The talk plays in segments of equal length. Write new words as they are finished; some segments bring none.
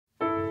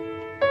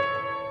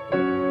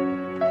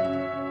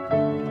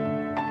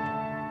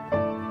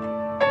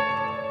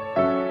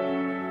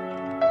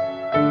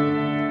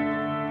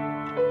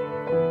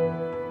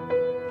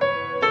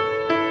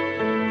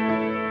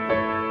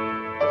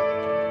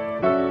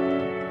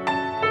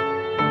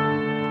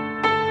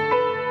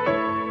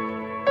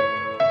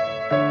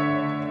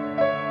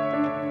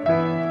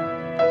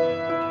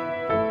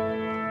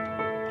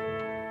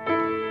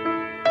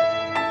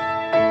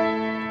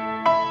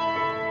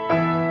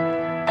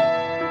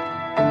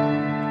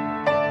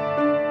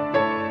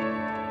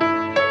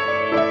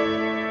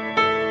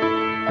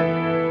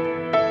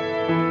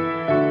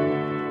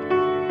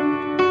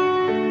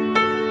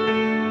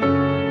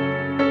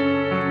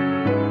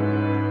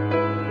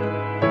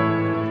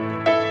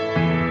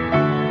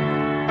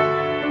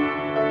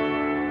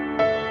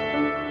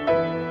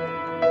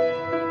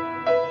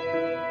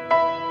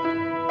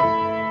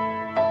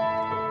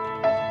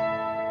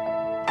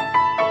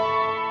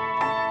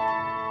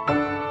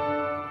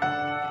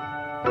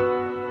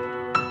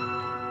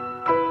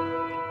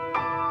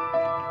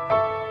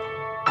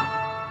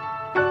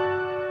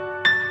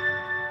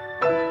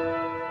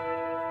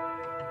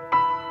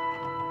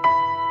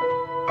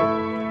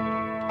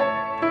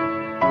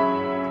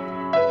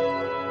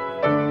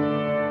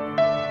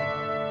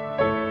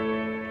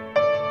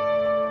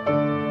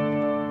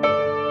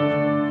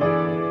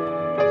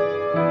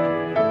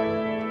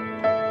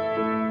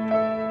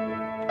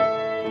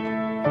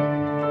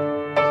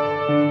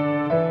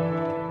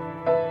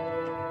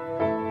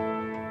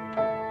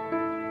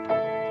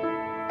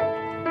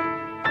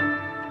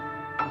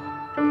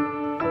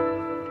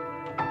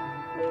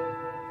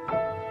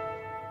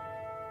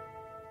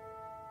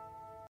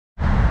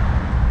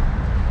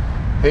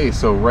Hey,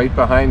 so right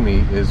behind me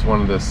is one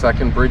of the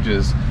second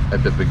bridges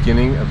at the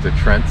beginning of the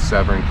Trent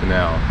Severn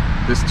Canal.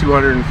 This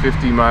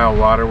 250-mile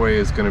waterway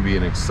is going to be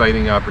an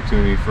exciting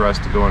opportunity for us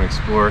to go and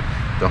explore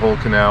the whole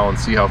canal and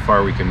see how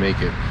far we can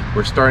make it.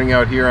 We're starting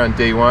out here on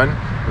day one.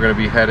 We're going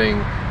to be heading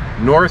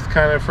north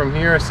kind of from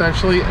here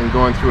essentially and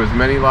going through as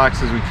many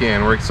locks as we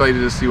can. We're excited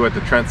to see what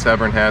the Trent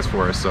Severn has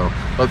for us, so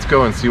let's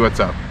go and see what's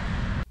up.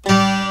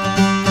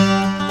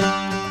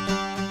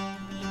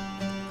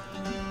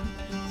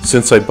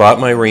 Since I bought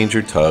my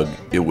Ranger Tug,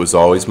 it was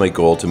always my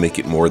goal to make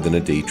it more than a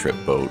day trip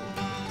boat.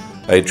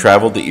 I had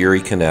traveled the Erie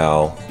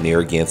Canal,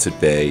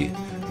 Narragansett Bay,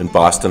 and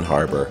Boston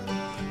Harbor,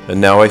 and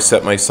now I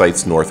set my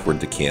sights northward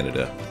to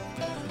Canada.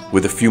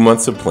 With a few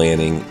months of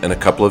planning and a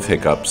couple of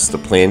hiccups, the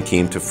plan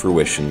came to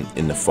fruition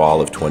in the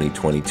fall of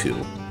 2022.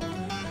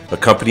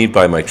 Accompanied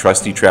by my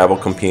trusty travel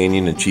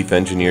companion and chief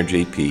engineer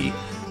JP,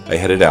 I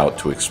headed out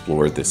to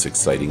explore this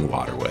exciting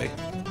waterway.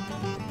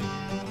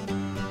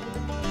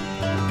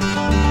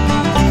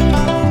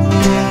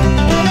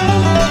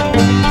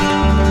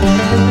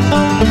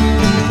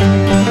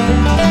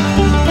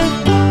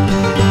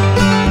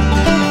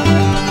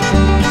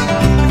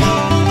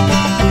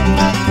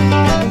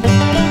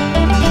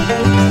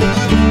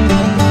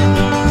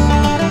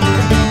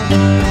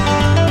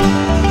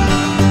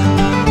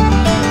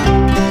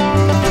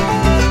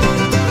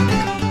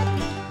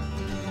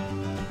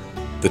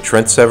 The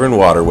Trent Severn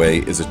Waterway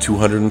is a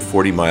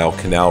 240-mile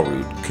canal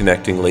route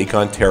connecting Lake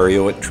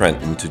Ontario at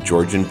Trenton to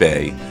Georgian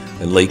Bay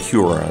and Lake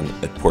Huron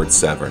at Port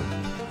Severn.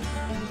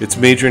 Its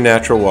major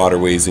natural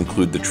waterways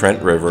include the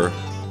Trent River,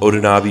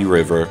 Odainabe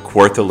River,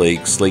 Kawartha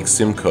Lakes, Lake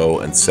Simcoe,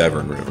 and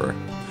Severn River.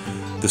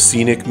 The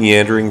scenic,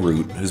 meandering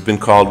route has been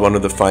called one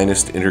of the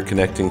finest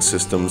interconnecting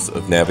systems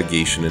of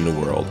navigation in the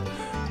world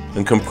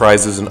and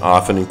comprises an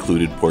often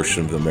included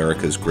portion of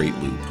America's Great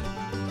Loop.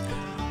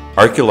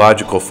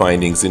 Archaeological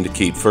findings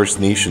indicate First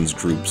Nations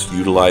groups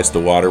utilized the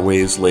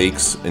waterways,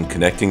 lakes, and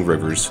connecting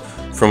rivers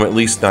from at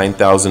least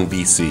 9000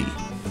 BC.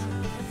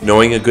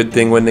 Knowing a good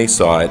thing when they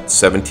saw it,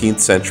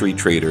 17th century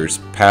traders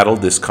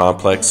paddled this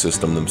complex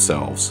system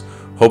themselves,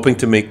 hoping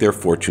to make their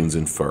fortunes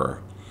in fur.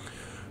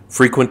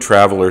 Frequent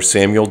traveler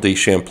Samuel de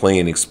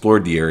Champlain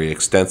explored the area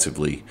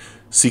extensively,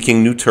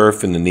 seeking new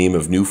turf in the name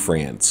of New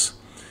France.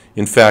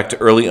 In fact,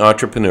 early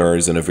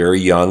entrepreneurs in a very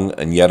young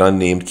and yet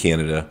unnamed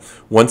Canada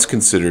once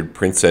considered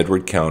Prince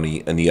Edward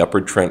County and the upper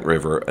Trent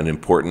River an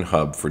important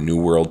hub for New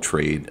World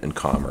trade and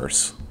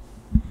commerce.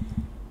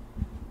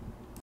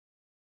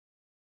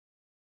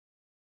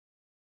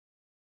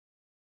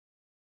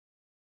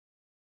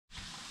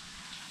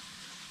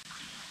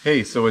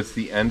 Hey, so it's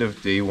the end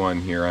of day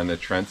one here on the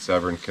Trent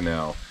Severn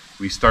Canal.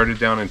 We started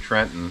down in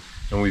Trenton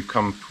and we've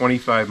come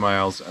 25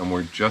 miles and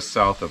we're just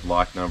south of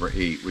lock number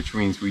 8, which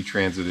means we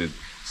transited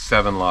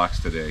 7 locks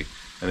today,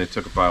 and it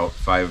took about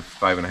five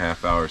and a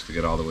half hours to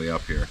get all the way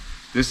up here.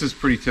 This is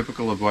pretty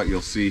typical of what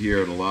you'll see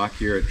here at a lock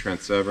here at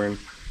Trent Severn.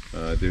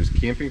 There's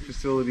camping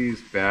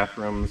facilities,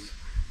 bathrooms,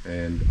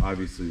 and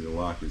obviously the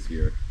lock is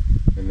here.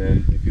 And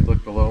then if you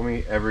look below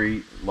me,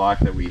 every lock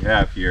that we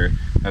have here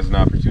has an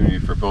opportunity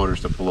for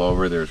boaters to pull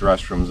over. There's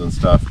restrooms and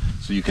stuff,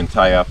 so you can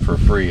tie up for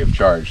free of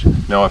charge.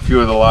 Now a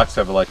few of the locks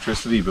have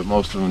electricity, but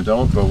most of them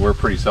don't, but we're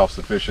pretty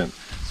self-sufficient.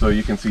 So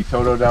you can see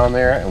Toto down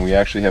there, and we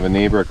actually have a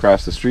neighbor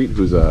across the street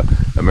who's a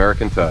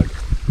American Tug.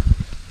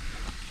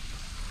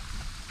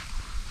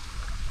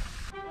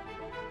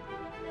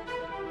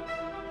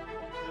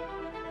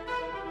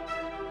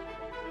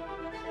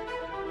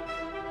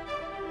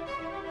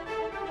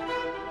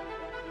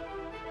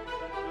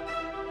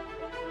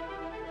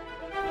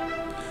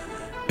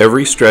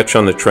 Every stretch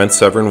on the Trent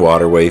Severn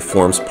Waterway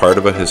forms part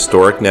of a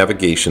historic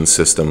navigation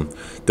system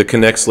that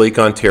connects Lake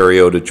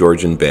Ontario to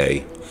Georgian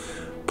Bay.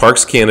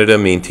 Parks Canada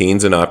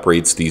maintains and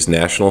operates these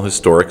national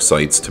historic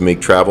sites to make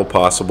travel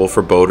possible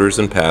for boaters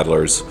and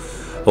paddlers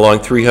along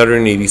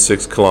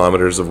 386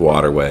 kilometers of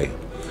waterway.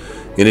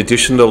 In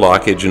addition to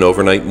lockage and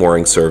overnight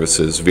mooring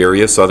services,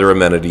 various other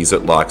amenities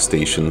at lock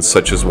stations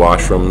such as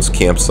washrooms,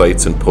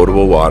 campsites, and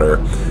potable water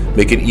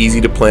make it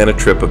easy to plan a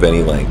trip of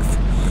any length.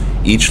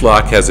 Each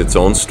lock has its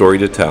own story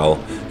to tell,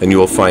 and you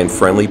will find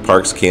friendly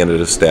Parks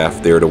Canada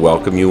staff there to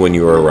welcome you when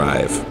you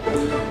arrive.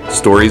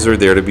 Stories are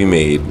there to be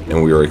made,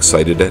 and we are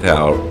excited to head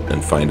out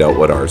and find out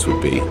what ours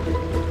would be.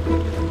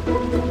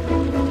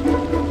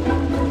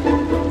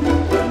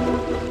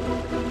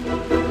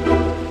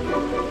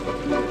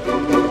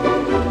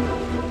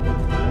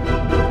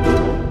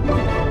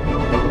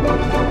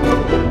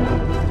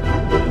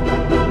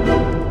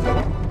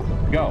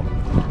 Go.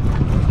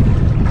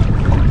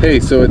 Hey,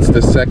 so it's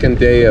the second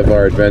day of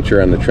our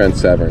adventure on the Trent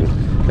Severn.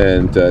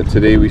 And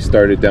today we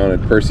started down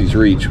at Percy's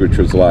Reach, which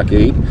was lock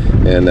 8,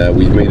 and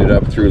we've made it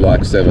up through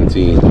lock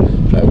 17.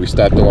 We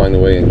stopped along the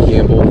way in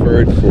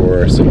Campbellford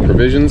for some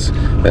provisions,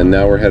 and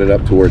now we're headed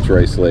up towards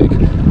Rice Lake.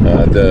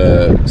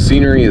 The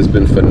scenery has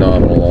been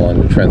phenomenal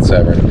along the Trent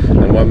Severn,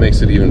 and what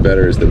makes it even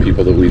better is the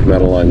people that we've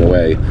met along the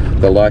way.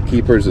 The lock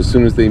keepers, as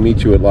soon as they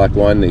meet you at Lock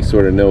 1, they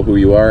sort of know who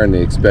you are and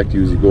they expect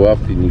you as you go up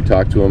and you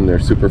talk to them. They're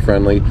super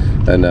friendly,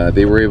 and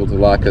they were able to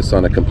lock us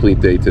on a complete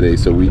day today,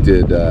 so we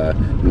did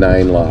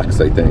 9 locks,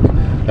 I think.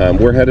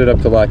 We're headed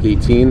up to Lock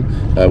 18,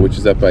 which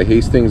is up by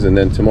Hastings, and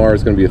then tomorrow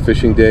is going to be a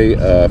fishing day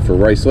for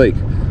Rice Lake,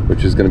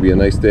 which is going to be a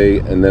nice day,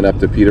 and then up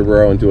to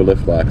Peterborough and do a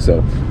lift lock. So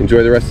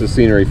enjoy the rest of the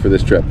scenery for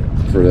this trip,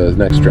 for the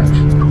next stretch.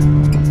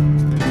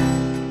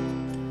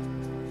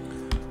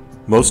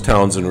 Most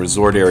towns and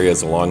resort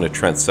areas along the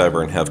Trent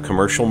Severn have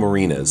commercial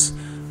marinas,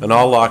 and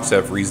all locks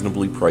have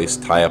reasonably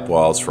priced tie-up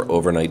walls for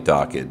overnight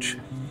dockage.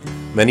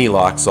 Many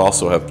locks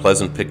also have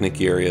pleasant picnic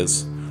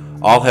areas.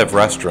 All have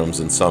restrooms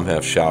and some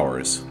have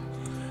showers.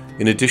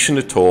 In addition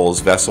to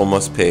tolls, vessel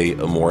must pay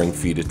a mooring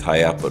fee to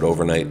tie up at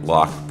overnight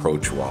lock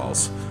approach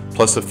walls,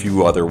 plus a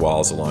few other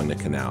walls along the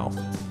canal.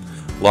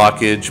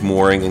 Lockage,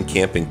 mooring, and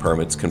camping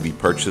permits can be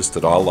purchased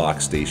at all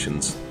lock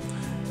stations.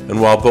 And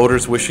while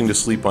boaters wishing to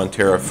sleep on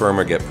terra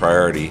firma get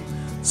priority,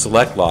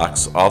 select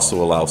locks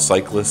also allow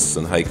cyclists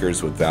and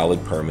hikers with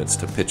valid permits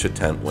to pitch a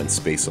tent when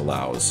space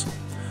allows.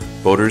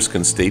 Boaters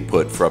can stay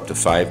put for up to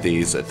 5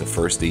 days at the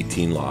first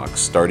 18 locks,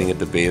 starting at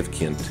the Bay of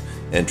Kint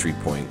entry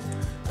point,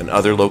 and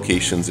other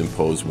locations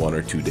impose 1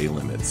 or 2 day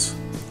limits.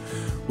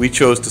 We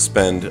chose to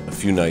spend a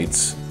few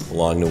nights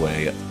along the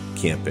way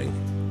camping.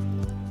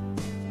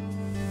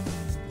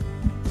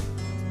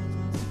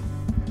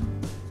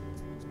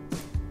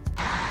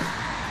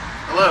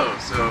 Hello,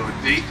 so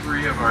day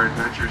 3 of our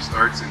adventure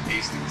starts in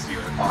Hastings here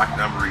at lock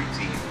number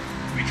 18.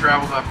 We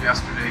traveled up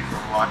yesterday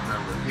from lock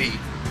number 8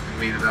 and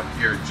made it up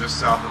here just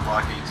south of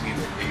lock 18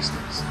 in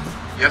Hastings.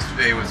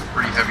 Yesterday was a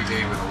pretty heavy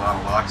day with a lot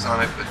of locks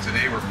on it, but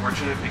today we're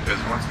fortunate because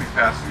once we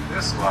pass through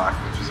this lock,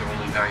 which is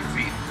only 9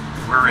 feet,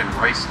 we're in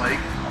Rice Lake,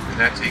 and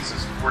that takes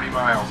us 40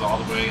 miles all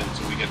the way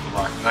until we get to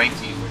lock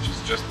 19, which is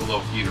just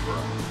below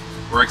Peterborough.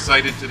 We're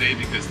excited today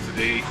because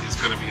today is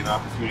going to be an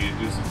opportunity to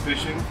do some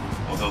fishing,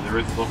 although there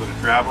is a little bit of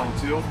traveling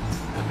too.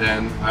 And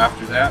then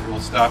after that,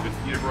 we'll stop in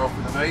Peterborough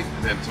for the night,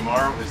 and then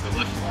tomorrow is the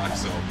lift lock.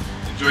 So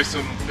enjoy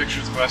some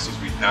pictures of us as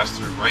we pass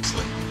through Rice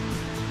Lake.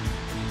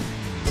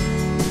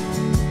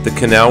 The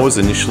canal was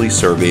initially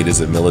surveyed as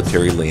a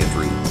military land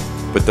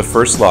route, but the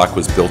first lock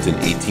was built in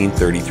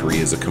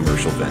 1833 as a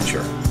commercial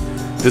venture.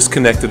 This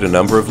connected a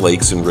number of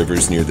lakes and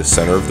rivers near the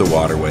center of the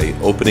waterway,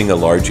 opening a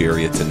large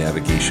area to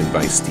navigation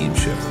by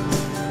steamship.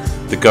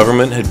 The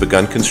government had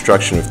begun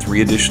construction of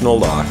 3 additional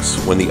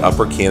locks when the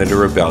Upper Canada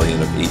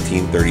Rebellion of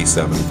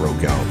 1837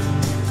 broke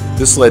out.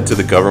 This led to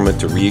the government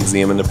to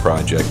re-examine the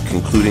project,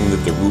 concluding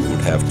that the route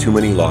would have too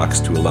many locks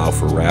to allow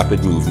for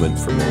rapid movement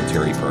for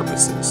military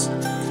purposes.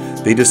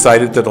 They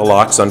decided that the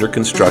locks under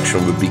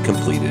construction would be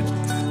completed,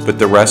 but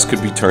the rest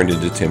could be turned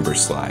into timber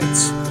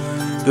slides.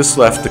 This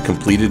left the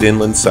completed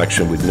inland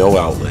section with no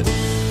outlet,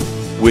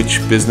 which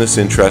business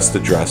interests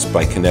addressed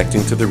by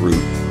connecting to the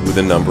route with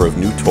a number of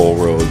new toll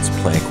roads,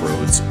 plank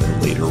roads,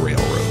 and later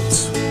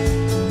railroads.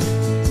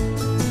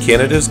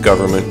 Canada's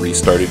government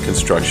restarted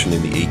construction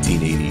in the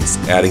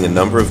 1880s, adding a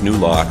number of new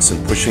locks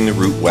and pushing the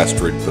route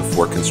westward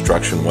before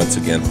construction once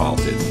again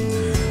halted.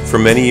 For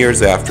many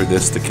years after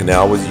this, the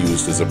canal was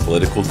used as a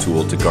political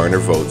tool to garner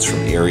votes from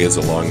areas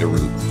along the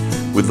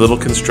route, with little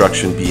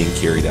construction being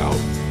carried out.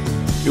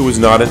 It was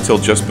not until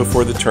just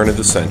before the turn of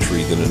the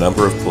century that a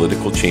number of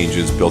political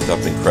changes built up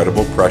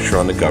incredible pressure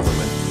on the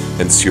government,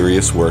 and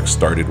serious work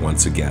started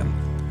once again.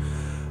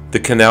 The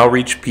canal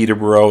reached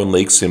Peterborough and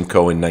Lake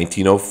Simcoe in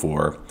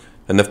 1904,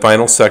 and the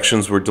final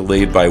sections were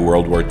delayed by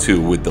World War II,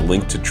 with the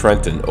link to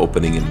Trenton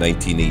opening in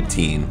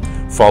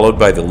 1918, followed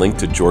by the link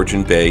to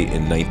Georgian Bay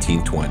in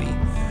 1920.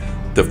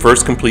 The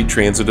first complete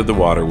transit of the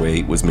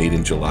waterway was made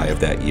in July of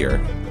that year.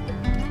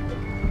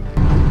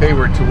 Hey,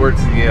 we're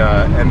towards the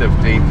end of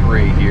day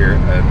 3 here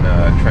at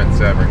Trent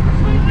Severn.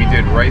 We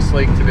did Rice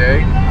Lake today,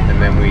 and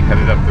then we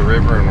headed up the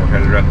river and we're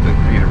headed up to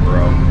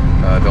Peterborough.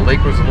 The lake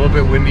was a little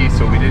bit windy,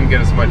 so we didn't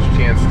get as much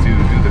chance to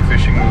do the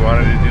fishing we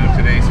wanted to do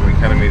today, so we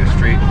kind of made a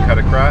straight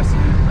cut across.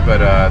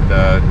 But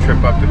the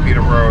trip up to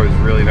Peterborough is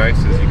really nice,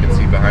 as you can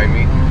see behind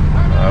me.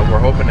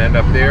 We're hoping to end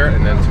up there,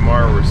 and then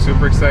tomorrow we're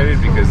super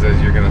excited because,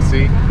 as you're going to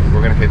see,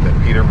 we're going to hit the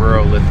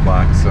Peterborough lift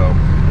lock. So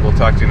we'll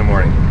talk to you in the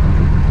morning.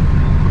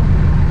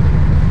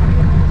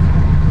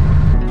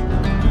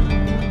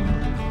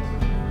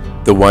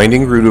 The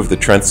winding route of the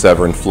Trent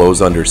Severn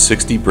flows under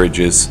 60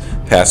 bridges,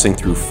 passing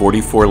through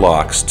 44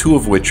 locks, 2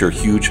 of which are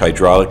huge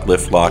hydraulic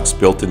lift locks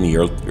built in the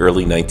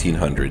early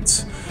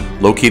 1900s.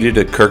 Located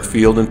at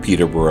Kirkfield and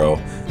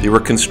Peterborough, they were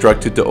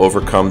constructed to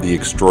overcome the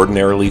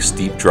extraordinarily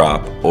steep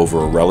drop over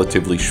a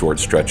relatively short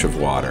stretch of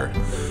water.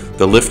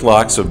 The lift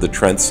locks of the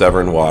Trent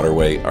Severn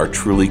Waterway are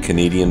truly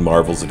Canadian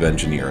marvels of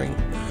engineering.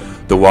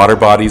 The water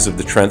bodies of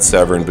the Trent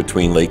Severn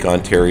between Lake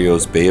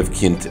Ontario's Bay of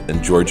Kint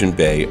and Georgian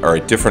Bay are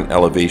at different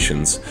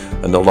elevations,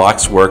 and the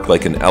locks work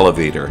like an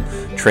elevator,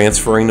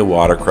 transferring the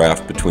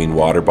watercraft between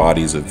water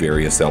bodies of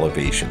various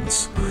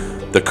elevations.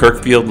 The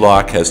Kirkfield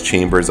lock has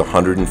chambers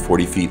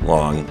 140 feet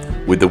long,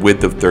 with a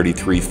width of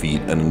 33 feet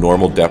and a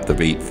normal depth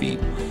of 8 feet,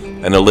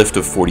 and a lift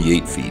of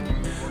 48 feet.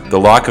 The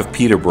lock of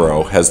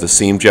Peterborough has the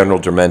same general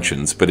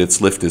dimensions, but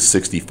its lift is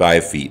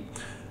 65 feet.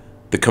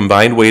 The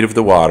combined weight of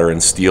the water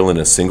and steel in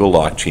a single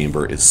lock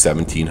chamber is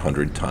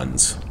 1,700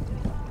 tons.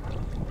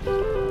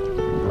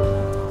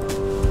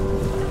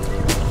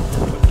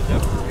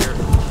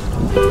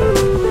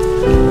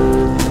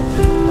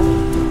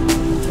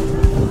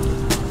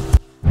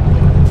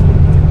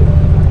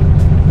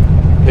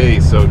 Hey,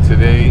 so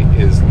today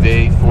is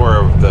day 4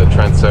 of the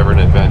Trent Severn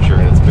adventure,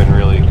 and it's been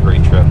really a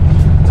great trip.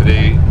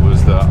 Today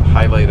was the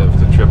highlight of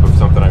the trip of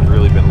something I've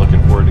really been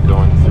looking forward to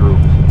going through,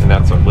 and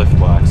that's our lift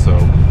lock. So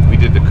we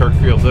did the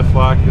Kirkfield lift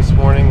lock this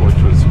morning, which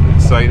was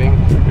exciting.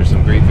 There's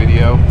some great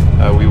video.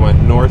 We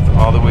went north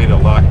all the way to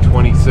Lock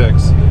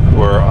 26.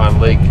 We're on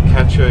Lake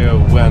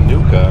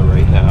Cachewanuka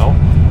right now,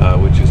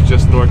 which is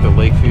just north of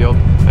Lakefield.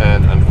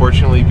 And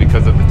unfortunately,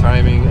 because of the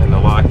timing and the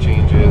lock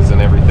changes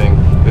and everything,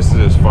 this is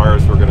as far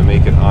as we're going to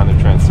make it on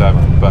the Trent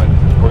Severn. But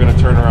we're going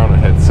to turn around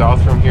and head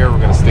south from here. We're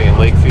going to stay in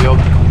Lakefield.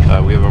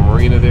 We have a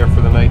marina there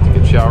for the night to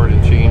get showered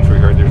and changed. We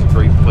heard there's a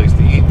great place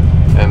to eat.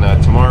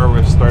 And tomorrow we're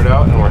going to start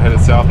out and we're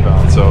headed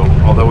southbound. So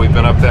although we've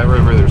been up that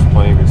river, there's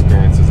plenty of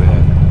experiences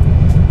ahead.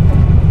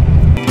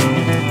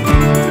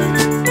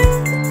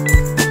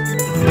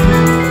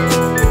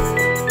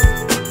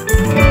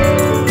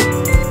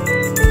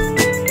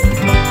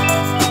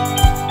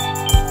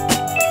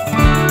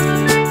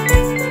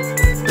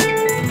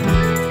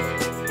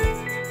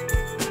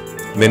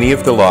 Many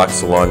of the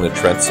locks along the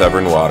Trent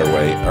Severn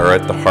Waterway are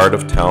at the heart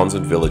of towns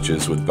and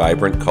villages with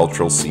vibrant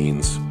cultural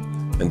scenes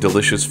and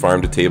delicious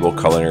farm-to-table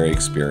culinary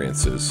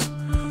experiences.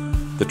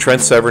 The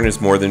Trent Severn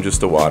is more than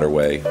just a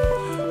waterway.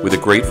 With a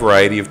great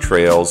variety of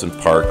trails and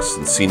parks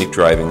and scenic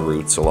driving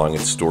routes along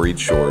its storied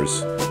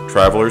shores,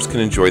 travelers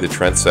can enjoy the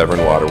Trent Severn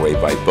Waterway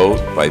by boat,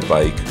 by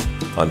bike,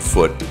 on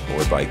foot,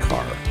 or by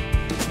car.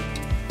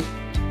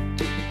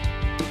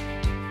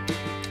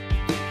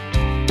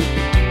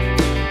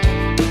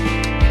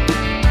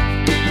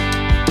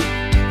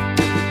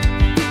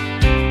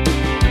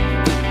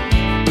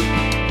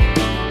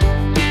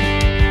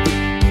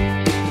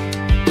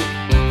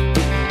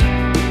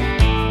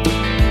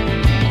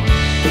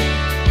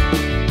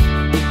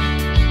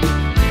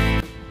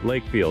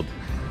 Lakefield.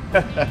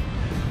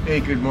 Hey,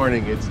 good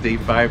morning. It's day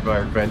 5 of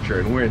our adventure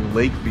and we're in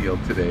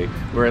Lakefield today.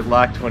 We're at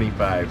Lock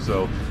 25,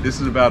 so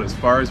this is about as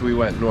far as we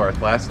went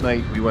north. Last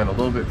night we went a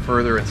little bit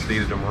further and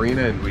stayed at a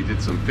marina and we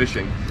did some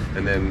fishing,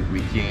 and then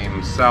we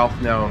came south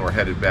now and we're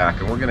headed back,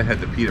 and we're going to head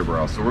to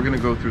Peterborough. So we're going to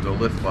go through the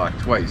lift lock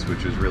twice,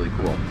 which is really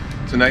cool.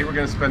 Tonight we're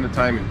going to spend the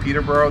time in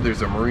Peterborough.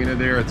 There's a marina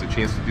there. It's a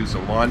chance to do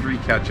some laundry,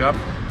 catch up,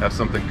 have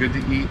something good to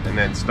eat, and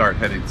then start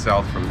heading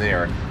south from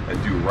there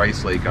and do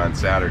Rice Lake on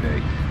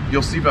Saturday.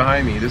 You'll see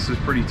behind me, this is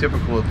pretty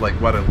typical of like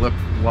what a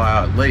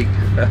lock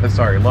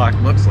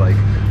looks like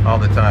all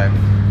the time.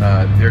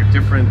 There are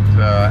different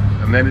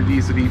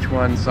amenities at each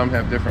one. Some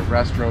have different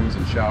restrooms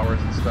and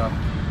showers and stuff,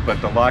 but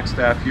the lock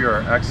staff here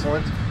are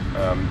excellent.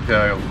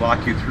 They'll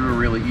lock you through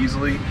really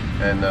easily,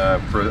 and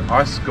for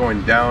us,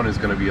 going down is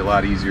going to be a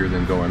lot easier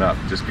than going up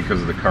just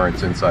because of the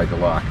currents inside the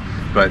lock.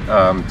 But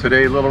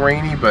today a little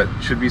rainy, but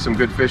should be some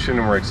good fishing,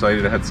 and we're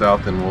excited to head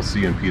south, and we'll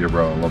see you in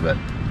Peterborough in a little bit.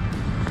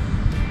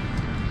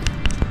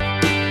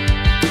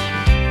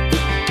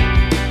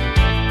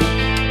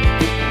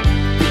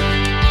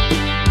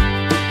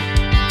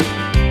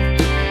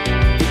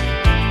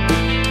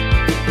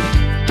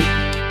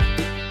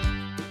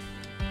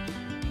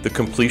 The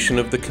completion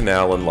of the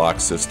canal and lock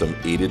system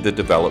aided the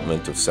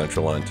development of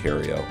central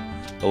Ontario,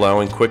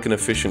 allowing quick and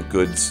efficient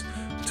goods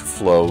to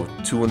flow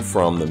to and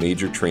from the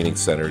major training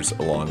centers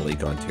along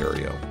Lake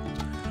Ontario.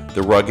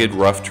 The rugged,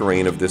 rough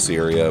terrain of this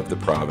area of the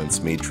province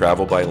made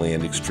travel by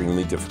land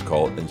extremely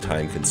difficult and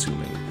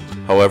time-consuming.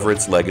 However,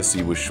 its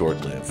legacy was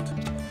short-lived.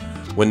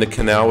 When the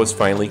canal was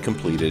finally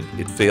completed,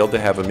 it failed to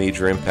have a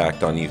major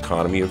impact on the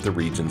economy of the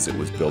regions it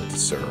was built to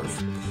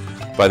serve.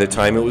 By the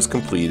time it was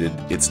completed,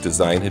 its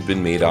design had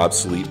been made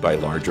obsolete by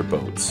larger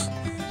boats.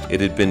 It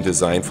had been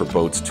designed for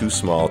boats too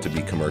small to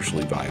be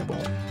commercially viable.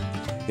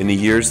 In the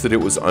years that it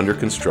was under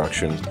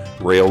construction,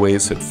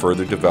 railways had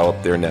further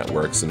developed their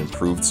networks and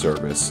improved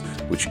service,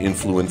 which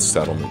influenced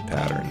settlement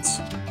patterns.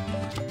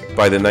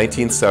 By the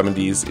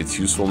 1970s, its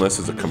usefulness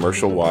as a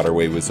commercial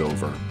waterway was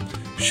over.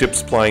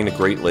 Ships plying the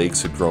Great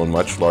Lakes had grown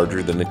much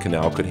larger than the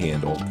canal could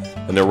handle,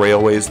 and the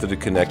railways that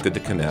had connected the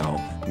canal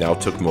now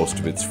took most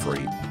of its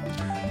freight.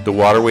 The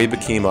waterway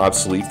became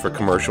obsolete for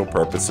commercial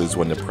purposes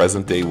when the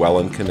present-day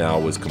Welland Canal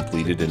was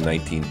completed in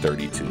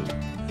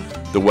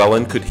 1932. The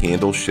Welland could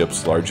handle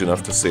ships large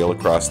enough to sail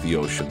across the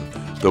ocean,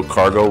 though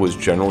cargo was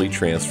generally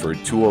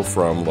transferred to or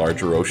from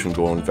larger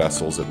ocean-going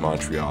vessels at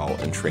Montreal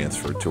and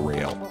transferred to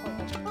rail.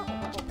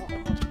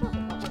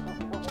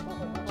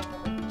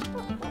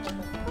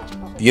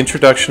 The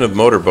introduction of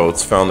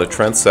motorboats found the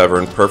Trent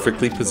Severn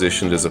perfectly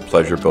positioned as a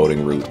pleasure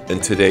boating route,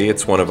 and today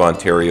it's one of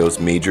Ontario's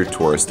major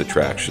tourist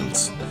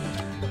attractions.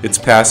 Its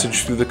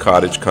passage through the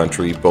cottage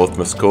country, both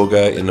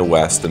Muskoka in the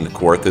west and the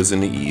Kawarthas in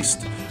the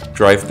east,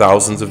 drive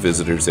thousands of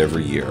visitors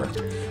every year.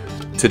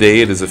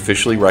 Today it is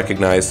officially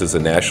recognized as a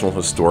National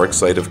Historic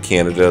Site of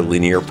Canada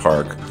linear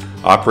park,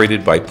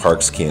 operated by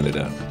Parks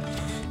Canada.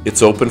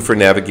 It's open for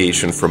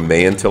navigation from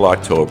May until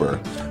October,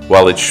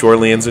 while its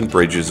shorelands and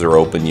bridges are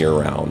open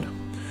year-round.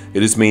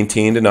 It is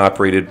maintained and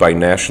operated by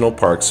National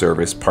Park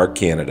Service, Park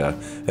Canada,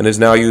 and is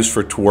now used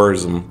for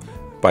tourism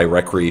by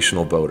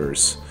recreational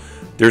boaters.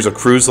 There's a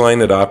cruise line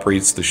that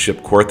operates the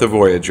ship Kawartha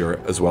Voyager,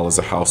 as well as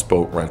a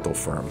houseboat rental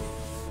firm.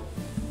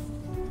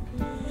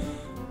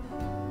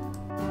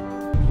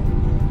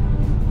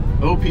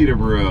 Oh,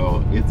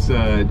 Peterborough. It's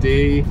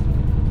day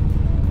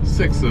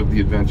 6 of the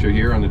adventure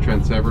here on the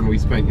Trent Severn. We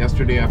spent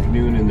yesterday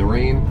afternoon in the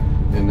rain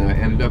and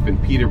ended up in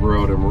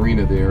Peterborough at a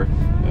marina there.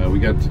 We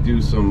got to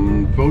do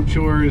some boat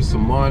chores,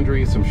 some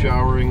laundry, some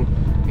showering,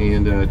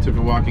 and took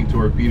a walking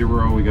tour of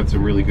Peterborough. We got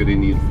some really good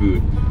Indian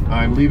food.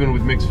 I'm leaving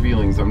with mixed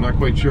feelings. I'm not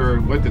quite sure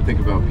what to think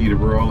about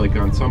Peterborough. Like,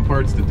 on some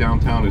parts the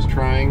downtown is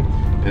trying,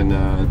 and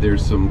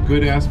there's some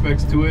good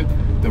aspects to it.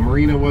 The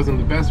marina wasn't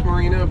the best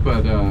marina,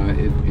 but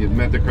it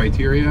met the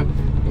criteria,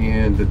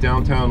 and the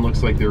downtown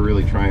looks like they're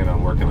really trying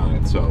on working on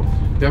it. So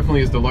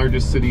definitely is the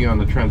largest city on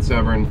the Trent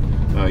Severn.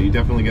 You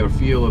definitely get a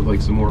feel of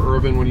like some more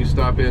urban when you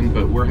stop in,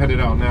 but we're headed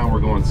out now. We're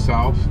going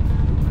south,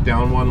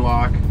 down one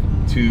lock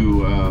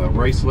to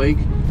Rice Lake,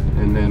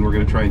 and then we're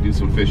going to try and do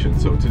some fishing.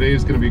 So today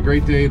is going to be a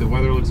great day. The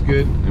weather looks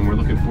good, and we're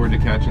looking forward to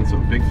catching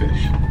some big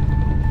fish.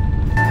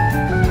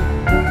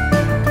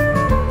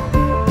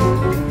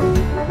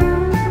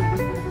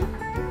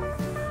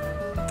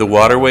 The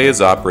waterway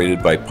is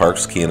operated by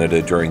Parks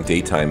Canada during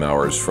daytime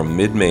hours from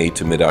mid-May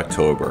to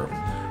mid-October,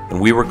 and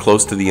we were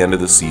close to the end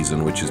of the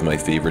season, which is my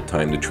favorite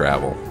time to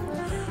travel.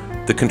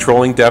 The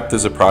controlling depth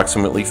is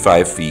approximately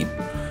 5 feet,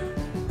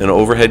 and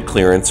overhead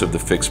clearance of the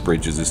fixed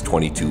bridges is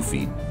 22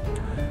 feet.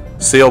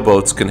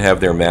 Sailboats can have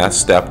their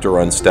masts stepped or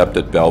unstepped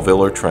at Belleville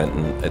or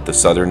Trenton at the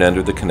southern end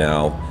of the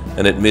canal,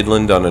 and at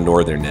Midland on the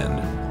northern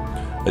end.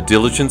 A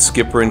diligent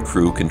skipper and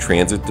crew can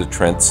transit the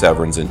Trent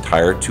Severn's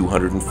entire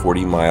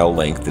 240-mile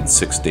length in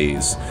 6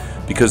 days,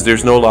 because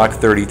there's no Lock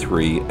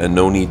 33 and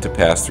no need to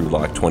pass through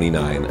Lock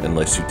 29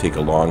 unless you take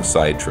a long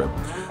side trip.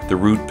 The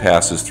route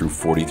passes through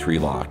 43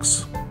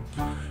 locks.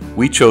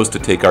 We chose to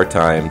take our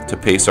time, to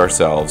pace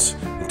ourselves,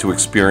 and to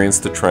experience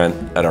the Trent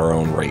at our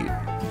own rate,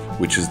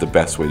 which is the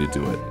best way to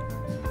do it.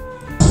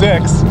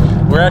 6,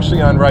 we're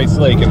actually on Rice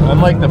Lake, and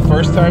unlike the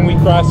first time we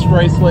crossed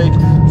Rice Lake,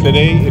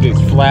 today it is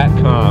flat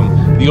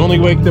calm. The only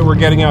wake that we're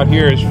getting out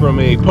here is from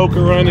a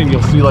poker run, and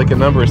you'll see like a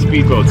number of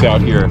speedboats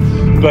out here.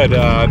 But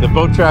the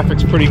boat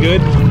traffic's pretty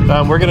good.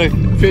 We're gonna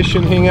fish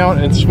and hang out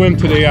and swim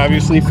today,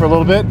 obviously, for a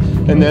little bit,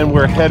 and then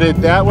we're headed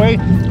that way,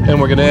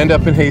 and we're gonna end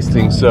up in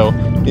Hastings. So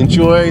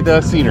enjoy the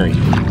scenery.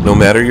 No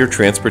matter your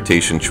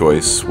transportation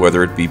choice,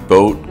 whether it be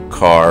boat,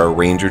 car,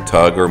 Ranger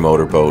Tug, or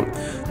motorboat,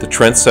 the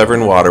Trent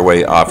Severn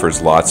Waterway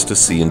offers lots to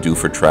see and do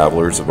for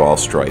travelers of all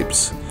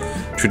stripes.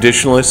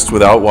 Traditionalists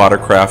without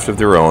watercraft of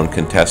their own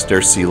can test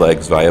their sea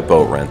legs via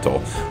boat rental,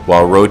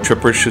 while road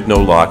trippers should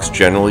know locks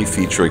generally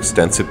feature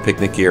extensive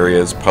picnic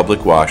areas, public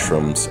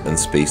washrooms, and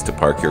space to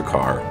park your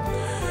car.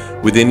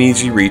 Within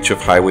easy reach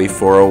of Highway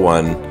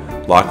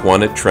 401, Lock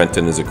 1 at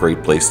Trenton is a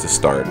great place to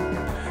start.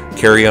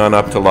 Carry on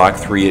up to Lock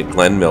 3 at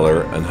Glen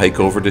Miller and hike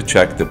over to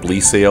check the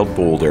Blesailed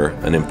Boulder,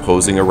 an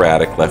imposing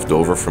erratic left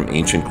over from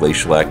ancient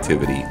glacial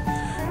activity.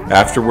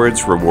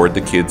 Afterwards, reward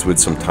the kids with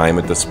some time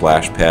at the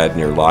splash pad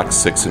near Lock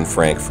 6 in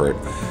Frankfort,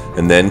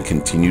 and then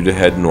continue to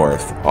head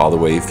north all the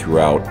way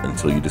throughout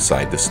until you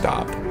decide to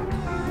stop.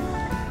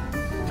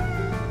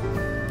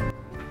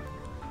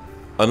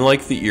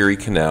 Unlike the Erie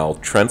Canal,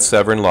 Trent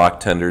Severn lock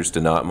tenders do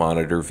not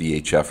monitor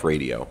VHF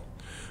radio.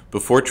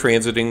 Before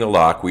transiting the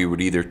lock, we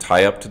would either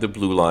tie up to the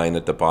blue line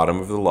at the bottom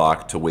of the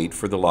lock to wait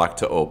for the lock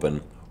to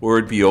open, or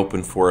it would be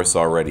open for us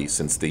already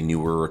since they knew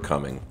we were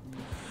coming.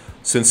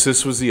 Since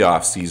this was the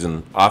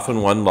off-season,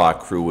 often one lock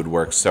crew would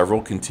work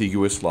several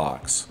contiguous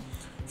locks.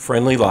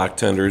 Friendly lock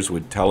tenders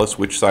would tell us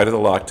which side of the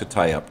lock to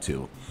tie up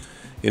to.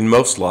 In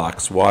most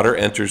locks, water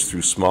enters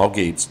through small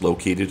gates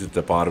located at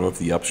the bottom of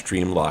the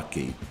upstream lock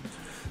gate.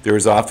 There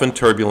is often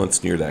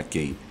turbulence near that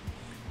gate.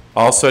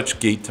 All such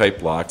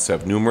gate-type locks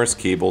have numerous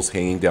cables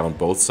hanging down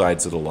both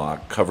sides of the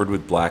lock, covered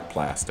with black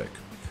plastic.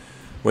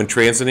 When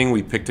transiting,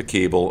 we picked a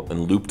cable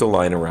and looped a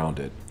line around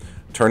it.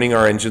 Turning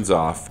our engines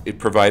off, it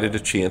provided a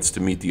chance to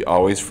meet the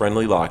always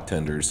friendly lock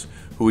tenders,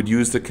 who would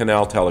use the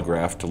canal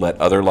telegraph to let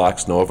other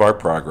locks know of our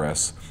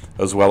progress,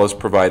 as well as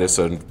provide us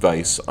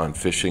advice on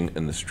fishing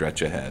in the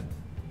stretch ahead.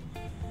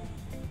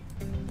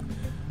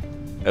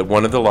 At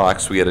one of the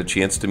locks, we had a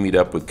chance to meet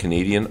up with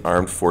Canadian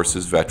Armed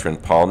Forces veteran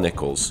Paul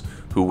Nichols,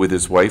 who with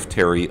his wife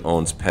Terry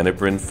owns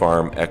Penebrin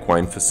Farm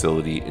Equine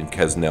Facility in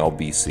Quesnel,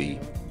 BC.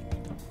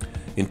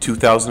 In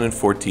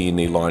 2014,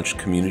 they launched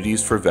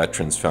Communities for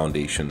Veterans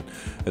Foundation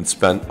and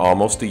spent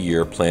almost a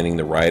year planning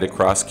the ride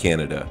across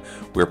Canada,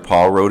 where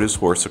Paul rode his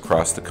horse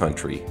across the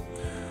country.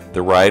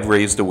 The ride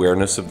raised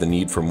awareness of the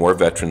need for more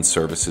veterans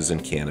services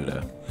in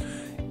Canada.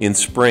 In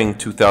spring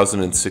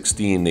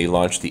 2016, they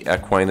launched the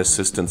Equine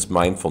Assistance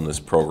Mindfulness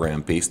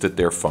Program based at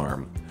their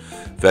farm.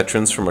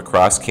 Veterans from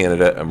across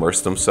Canada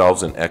immersed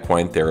themselves in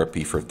equine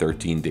therapy for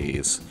 13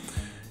 days.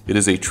 It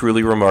is a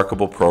truly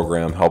remarkable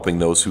program helping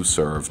those who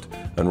served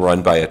and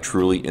run by a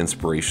truly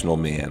inspirational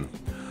man.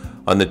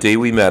 On the day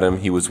we met him,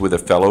 he was with a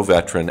fellow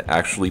veteran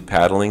actually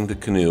paddling the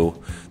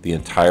canoe, the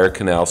entire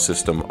canal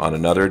system on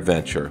another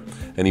adventure,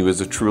 and he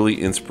was a truly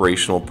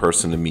inspirational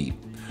person to meet.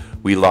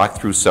 We locked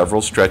through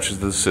several stretches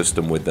of the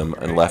system with them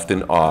and left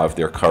in awe of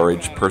their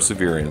courage,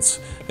 perseverance,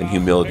 and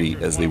humility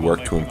as they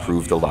work to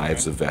improve the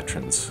lives of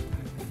veterans.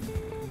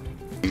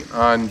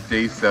 On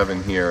day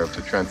 7 here of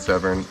the Trent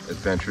Severn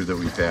adventure that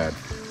we've had,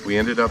 we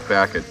ended up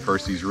back at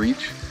Percy's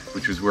Reach,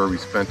 which is where we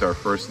spent our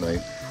first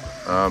night.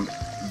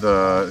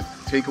 The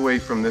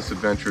takeaway from this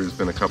adventure has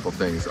been a couple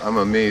things. I'm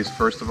amazed,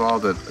 first of all,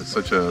 that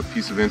such a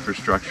piece of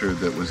infrastructure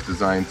that was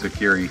designed to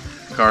carry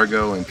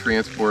cargo and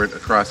transport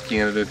across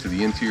Canada to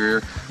the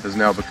interior has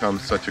now become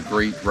such a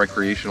great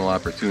recreational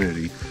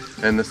opportunity.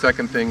 And the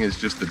second thing is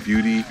just the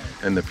beauty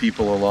and the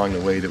people along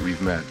the way that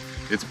we've met.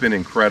 It's been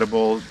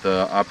incredible,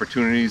 the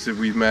opportunities that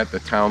we've met, the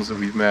towns that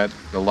we've met,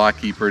 the lock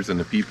keepers and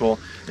the people,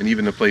 and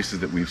even the places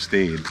that we've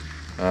stayed.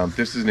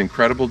 This is an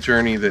incredible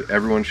journey that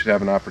everyone should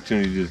have an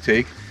opportunity to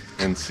take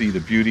and see the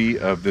beauty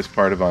of this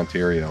part of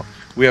Ontario.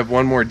 We have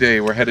one more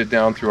day. We're headed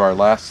down through our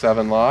last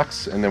 7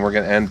 locks, and then we're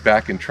going to end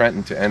back in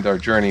Trenton to end our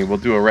journey. We'll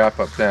do a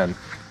wrap-up then.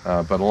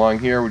 But along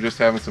here, we're just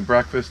having some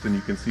breakfast, and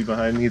you can see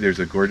behind me there's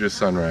a gorgeous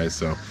sunrise,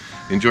 so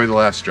enjoy the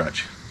last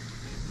stretch.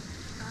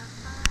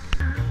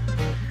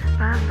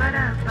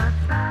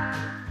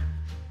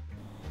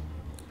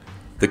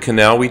 The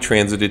canal we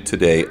transited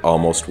today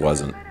almost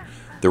wasn't.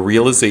 The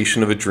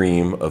realization of a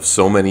dream of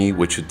so many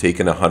which had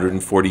taken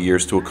 140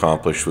 years to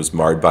accomplish was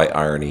marred by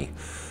irony.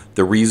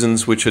 The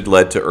reasons which had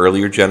led to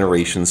earlier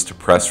generations to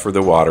press for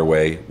the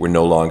waterway were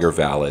no longer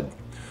valid.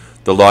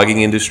 The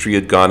logging industry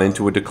had gone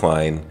into a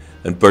decline,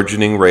 and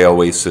burgeoning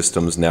railway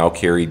systems now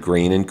carried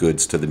grain and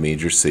goods to the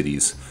major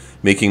cities,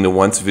 making the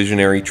once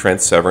visionary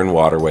Trent Severn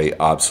Waterway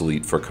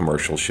obsolete for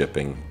commercial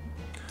shipping.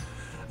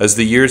 As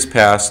the years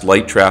passed,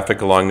 light traffic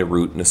along the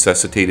route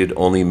necessitated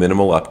only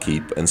minimal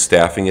upkeep, and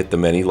staffing at the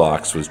many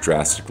locks was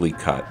drastically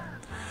cut.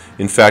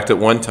 In fact, at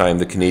one time,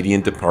 the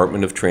Canadian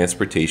Department of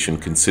Transportation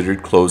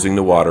considered closing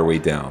the waterway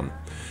down.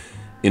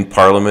 In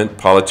Parliament,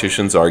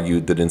 politicians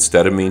argued that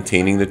instead of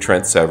maintaining the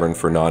Trent Severn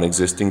for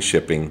non-existing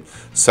shipping,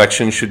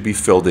 sections should be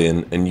filled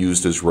in and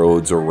used as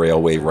roads or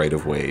railway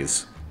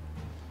right-of-ways.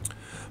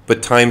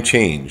 But time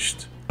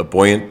changed. A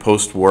buoyant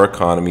post-war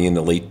economy in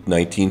the late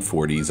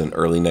 1940s and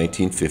early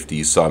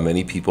 1950s saw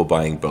many people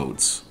buying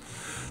boats.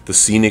 The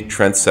scenic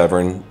Trent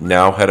Severn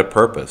now had a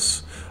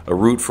purpose, a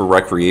route for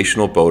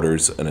recreational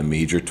boaters and a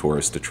major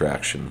tourist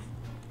attraction.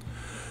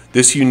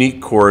 This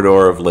unique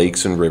corridor of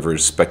lakes and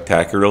rivers,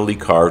 spectacularly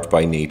carved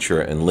by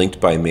nature and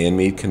linked by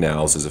man-made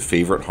canals, is a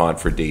favorite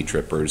haunt for day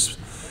trippers.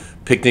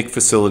 Picnic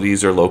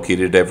facilities are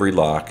located at every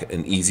lock,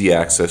 and easy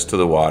access to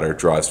the water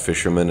draws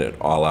fishermen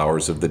at all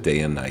hours of the day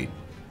and night.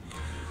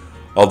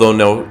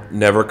 Although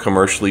never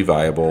commercially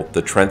viable,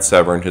 the Trent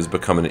Severn has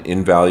become an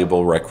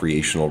invaluable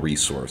recreational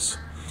resource.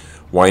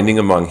 Winding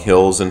among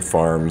hills and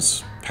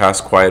farms,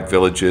 past quiet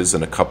villages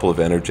and a couple of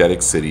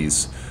energetic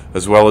cities,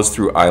 as well as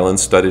through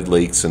island-studded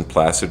lakes and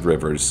placid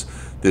rivers,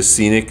 this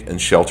scenic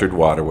and sheltered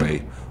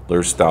waterway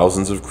lures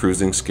thousands of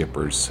cruising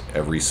skippers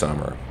every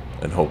summer,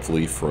 and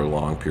hopefully for a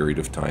long period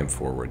of time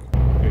forward.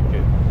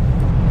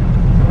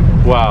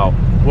 Wow,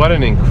 what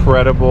an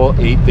incredible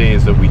 8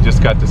 days that we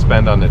just got to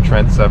spend on the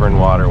Trent Severn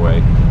Waterway.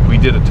 We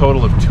did a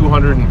total of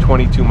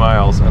 222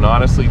 miles, and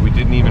honestly, we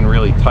didn't even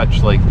really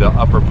touch like the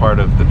upper part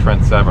of the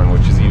Trent Severn,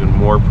 which is even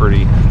more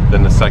pretty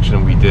than the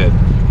section we did.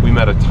 We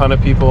met a ton of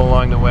people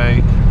along the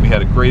way. We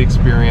had a great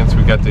experience.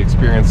 We got to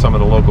experience some of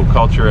the local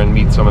culture and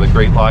meet some of the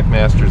great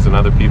lockmasters and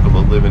other people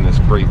that live in this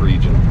great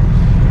region.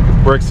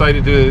 We're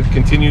excited to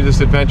continue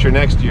this adventure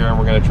next year, and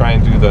we're going to try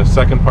and do the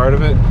second part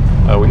of it.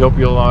 We hope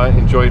you'll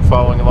enjoy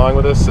following along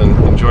with us and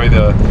enjoy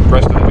the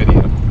rest of the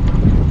video.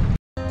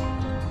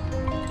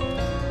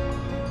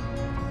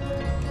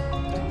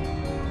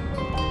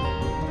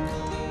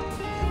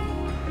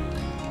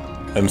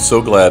 I'm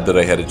so glad that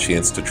I had a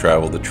chance to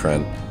travel the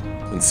Trent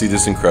and see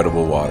this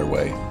incredible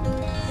waterway.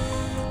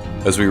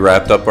 As we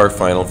wrapped up our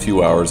final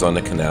few hours on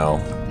the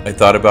canal, I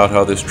thought about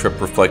how this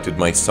trip reflected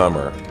my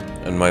summer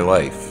and my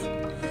life.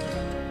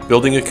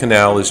 Building a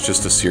canal is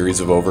just a series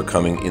of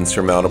overcoming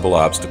insurmountable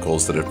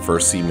obstacles that at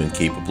first seem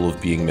incapable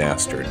of being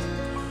mastered.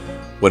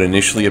 What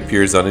initially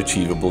appears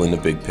unachievable in the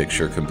big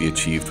picture can be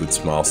achieved with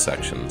small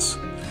sections.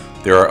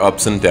 There are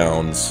ups and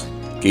downs,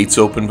 gates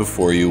open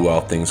before you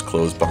while things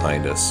close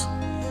behind us.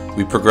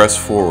 We progress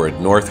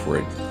forward,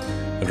 northward,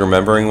 and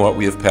remembering what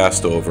we have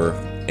passed over,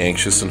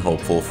 anxious and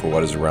hopeful for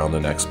what is around the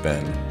next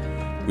bend,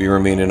 we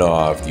remain in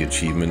awe of the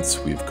achievements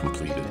we've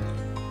completed.